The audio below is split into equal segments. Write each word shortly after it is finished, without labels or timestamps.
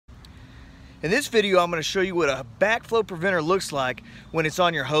In this video, I'm going to show you what a backflow preventer looks like when it's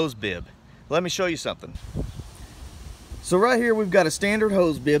on your hose bib. Let me show you something. So right here we've got a standard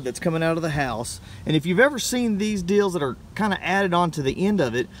hose bib that's coming out of the house, and if you've ever seen these deals that are kind of added on to the end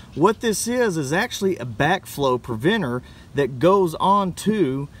of it, what this is actually a backflow preventer that goes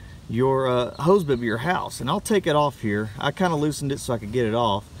onto your hose bib of your house. And I'll take it off here. I kind of loosened it so I could get it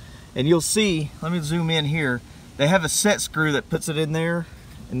off, and you'll see, let me zoom in here, they have a set screw that puts it in there,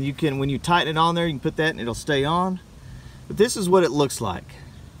 and you can, when you tighten it on there, you can put that and it'll stay on. But this is what it looks like.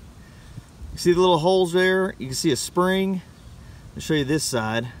 You see the little holes there? You can see a spring. I'll show you this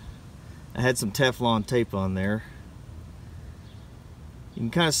side. I had some Teflon tape on there. You can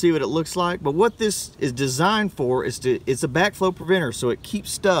kind of see what it looks like. But what this is designed for is it's a backflow preventer, so it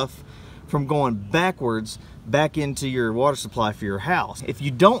keeps stuff from going backwards back into your water supply for your house. If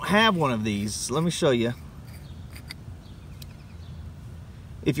you don't have one of these, let me show you.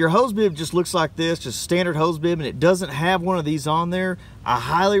 If your hose bib just looks like this, just standard hose bib, and it doesn't have one of these on there, I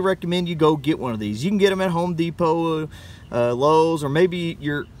highly recommend you go get one of these. You can get them at Home Depot, Lowe's, or maybe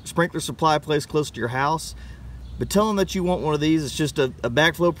your sprinkler supply place close to your house. But tell them that you want one of these. It's just a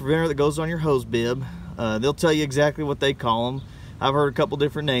backflow preventer that goes on your hose bib. They'll tell you exactly what they call them. I've heard a couple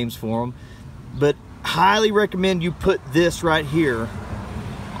different names for them. But highly recommend you put this right here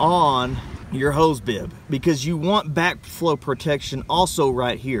on your hose bib, because you want backflow protection also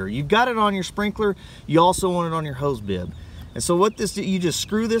right here. You've got it on your sprinkler, you also want it on your hose bib. And so what this, you just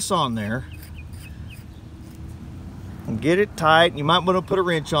screw this on there and get it tight. You might want to put a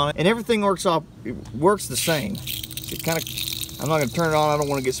wrench on it, and everything works the same. It kind of, I'm not going to turn it on, I don't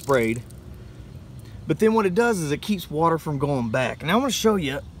want to get sprayed. But then what it does is it keeps water from going back. And I want to show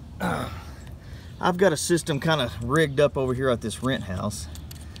you, I've got a system kind of rigged up over here at this rent house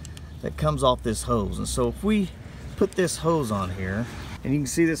that comes off this hose. And so if we put this hose on here, and you can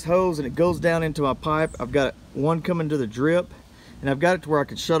see this hose, and it goes down into my pipe. I've got one coming to the drip, and I've got it to where I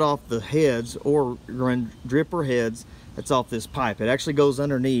could shut off the heads or run drip or heads that's off this pipe. It actually goes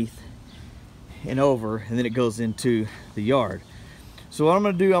underneath and over, and then it goes into the yard. So what I'm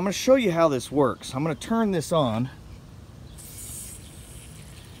going to do, I'm going to show you how this works. I'm going to turn this on.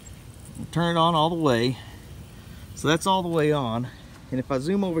 Turn it on all the way. So that's all the way on. And if I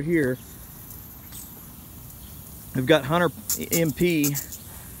zoom over here, we've got 100 MP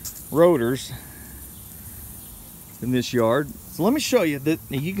rotors in this yard. So let me show you that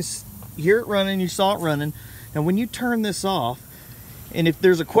you can hear it running, you saw it running. And when you turn this off, and if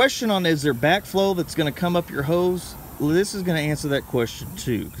there's a question on is there backflow that's going to come up your hose, well, this is going to answer that question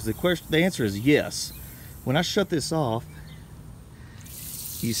too, because the answer is yes. When I shut this off,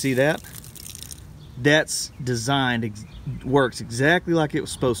 you see that? That's designed, works exactly like it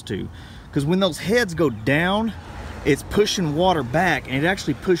was supposed to, because when those heads go down, it's pushing water back, and it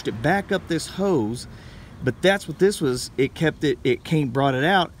actually pushed it back up this hose. But that's what this was. It kept it, brought it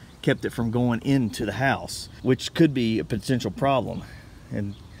out, kept it from going into the house, which could be a potential problem.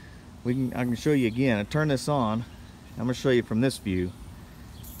 And I can show you again. I turn this on. I'm going to show you from this view.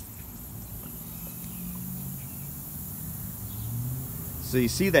 So you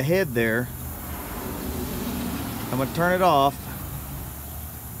see the head there. I'm going to turn it off.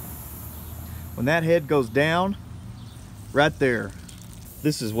 When that head goes down, right there,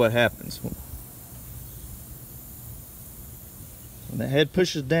 this is what happens. When the head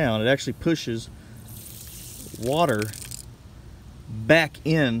pushes down, it actually pushes water back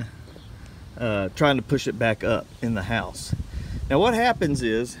in, trying to push it back up in the house. Now what happens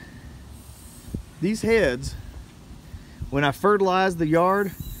is, these heads, when I fertilize the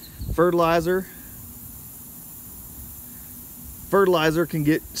yard, fertilizer can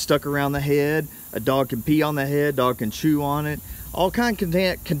get stuck around the head. A dog can pee on the head, dog can chew on it. All kinds of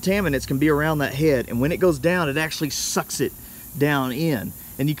contaminants can be around that head, and when it goes down, it actually sucks it down in.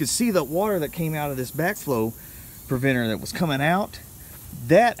 And you can see the water that came out of this backflow preventer that was coming out,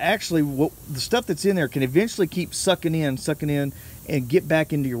 that actually, the stuff that's in there can eventually keep sucking in, and get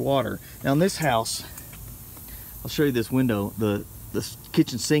back into your water. Now in this house, I'll show you this window. The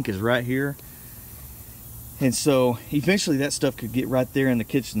kitchen sink is right here. And so eventually that stuff could get right there in the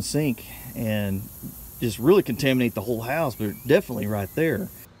kitchen sink and just really contaminate the whole house, but definitely right there.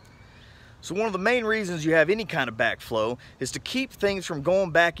 So one of the main reasons you have any kind of backflow is to keep things from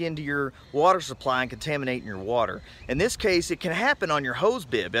going back into your water supply and contaminating your water. In this case, it can happen on your hose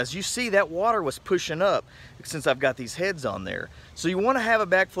bib. As you see, that water was pushing up since I've got these heads on there. So you want to have a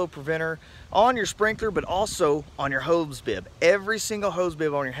backflow preventer on your sprinkler, but also on your hose bib. Every single hose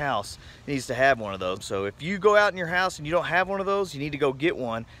bib on your house needs to have one of those. So if you go out in your house and you don't have one of those, you need to go get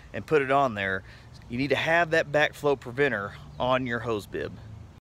one and put it on there. You need to have that backflow preventer on your hose bib.